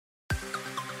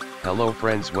Hello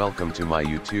friends, welcome to my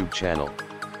YouTube channel.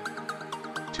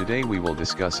 Today we will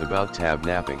discuss about tab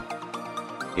napping.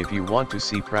 If you want to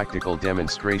see practical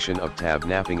demonstration of tab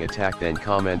napping attack, then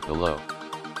comment below.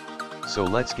 So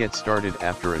let's get started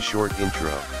after a short intro.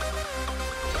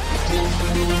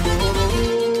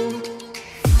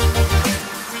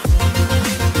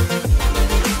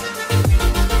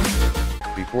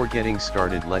 Before getting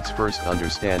started, let's first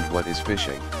understand what is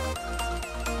phishing.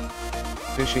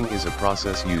 Phishing is a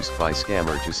process used by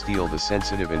scammer to steal the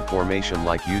sensitive information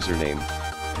like username,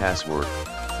 password,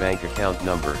 bank account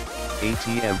number,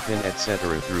 ATM PIN,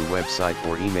 etc. through website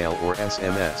or email or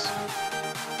SMS.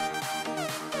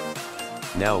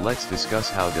 Now let's discuss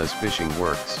how does phishing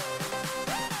works.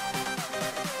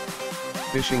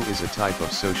 Phishing is a type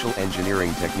of social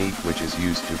engineering technique which is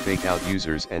used to fake out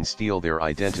users and steal their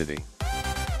identity.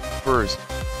 First,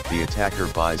 the attacker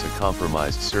buys a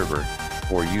compromised server,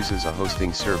 or uses a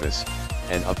hosting service,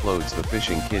 and uploads the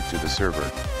phishing kit to the server.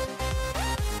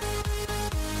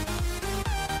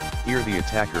 Here the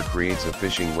attacker creates a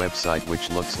phishing website which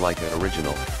looks like an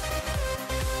original.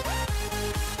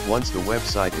 Once the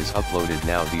website is uploaded,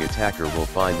 now the attacker will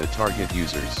find the target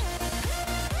users.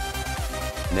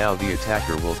 Now the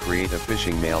attacker will create a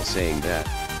phishing mail saying that,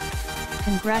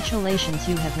 "Congratulations,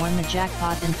 you have won the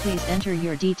jackpot, and please enter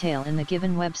your detail in the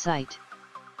given website."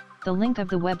 The link of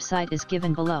the website is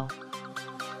given below.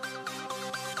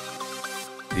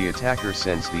 The attacker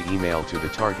sends the email to the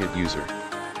target user.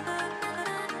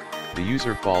 The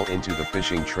user falls into the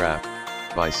phishing trap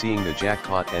by seeing the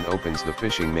jackpot and opens the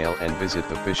phishing mail and visit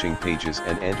the phishing pages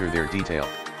and enter their detail.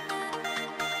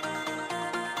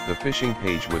 The phishing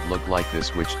page would look like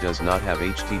this, which does not have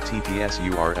HTTPS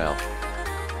URL.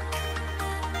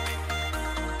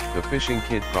 The phishing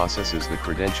kit processes the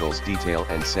credentials detail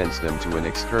and sends them to an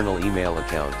external email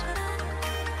account.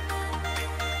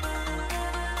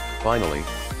 Finally,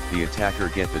 the attacker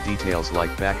gets the details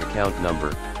like bank account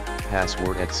number,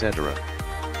 password, etc.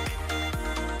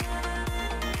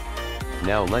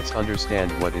 Now let's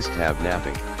understand what is tab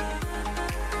napping.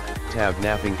 Tab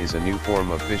napping is a new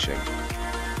form of phishing.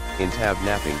 In tab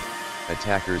napping,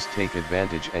 attackers take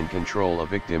advantage and control a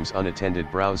victim's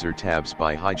unattended browser tabs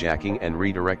by hijacking and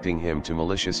redirecting him to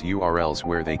malicious URLs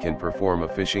where they can perform a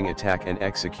phishing attack and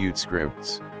execute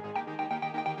scripts.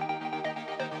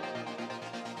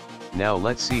 Now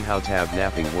let's see how tab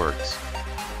napping works.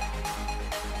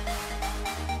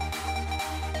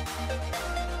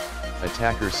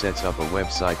 Attacker sets up a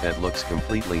website that looks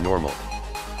completely normal.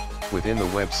 Within the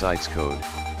website's code,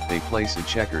 they place a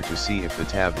checker to see if the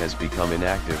tab has become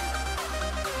inactive.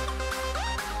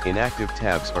 Inactive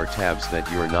tabs are tabs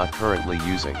that you're not currently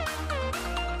using.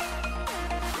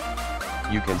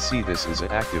 You can see this is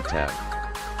an active tab.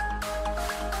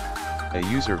 A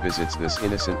user visits this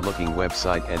innocent-looking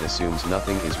website and assumes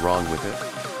nothing is wrong with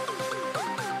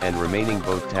it, and remaining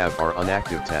both tab are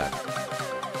inactive tab.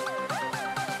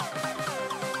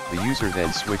 The user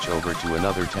then switch over to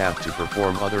another tab to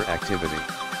perform other activity,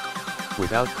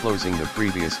 without closing the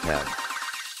previous tab.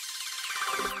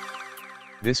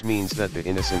 This means that the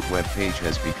innocent web page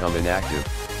has become inactive,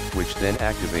 which then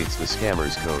activates the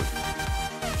scammer's code.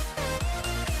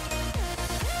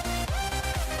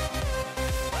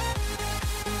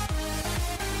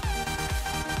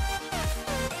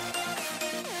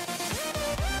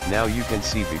 Now you can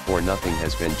see before nothing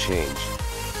has been changed.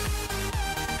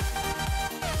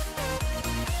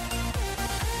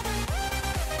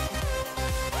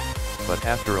 But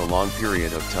after a long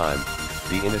period of time,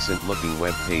 the innocent-looking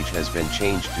web page has been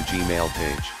changed to Gmail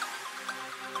page.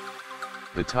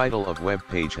 The title of web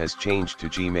page has changed to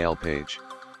Gmail page.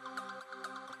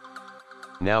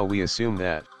 Now we assume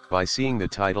that, by seeing the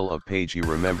title of page, you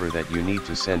remember that you need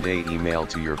to send an email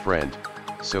to your friend,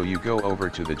 so you go over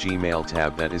to the Gmail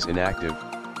tab that is inactive.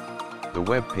 The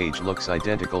web page looks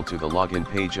identical to the login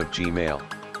page of Gmail.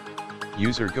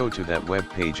 User go to that web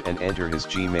page and enter his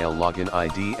Gmail login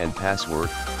ID and password.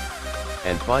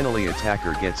 And finally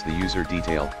attacker gets the user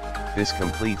detail. This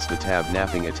completes the tab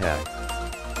napping attack.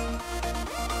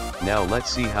 Now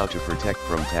let's see how to protect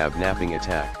from tab napping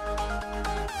attack.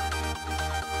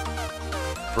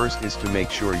 First is to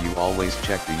make sure you always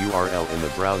check the URL in the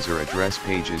browser address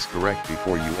page is correct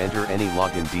before you enter any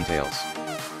login details.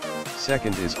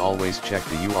 Second is always check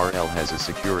the URL has a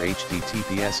secure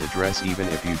HTTPS address even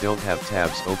if you don't have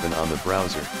tabs open on the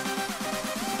browser.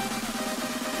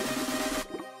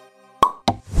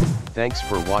 Thanks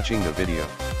for watching the video.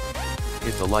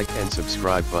 Hit the like and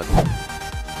subscribe button.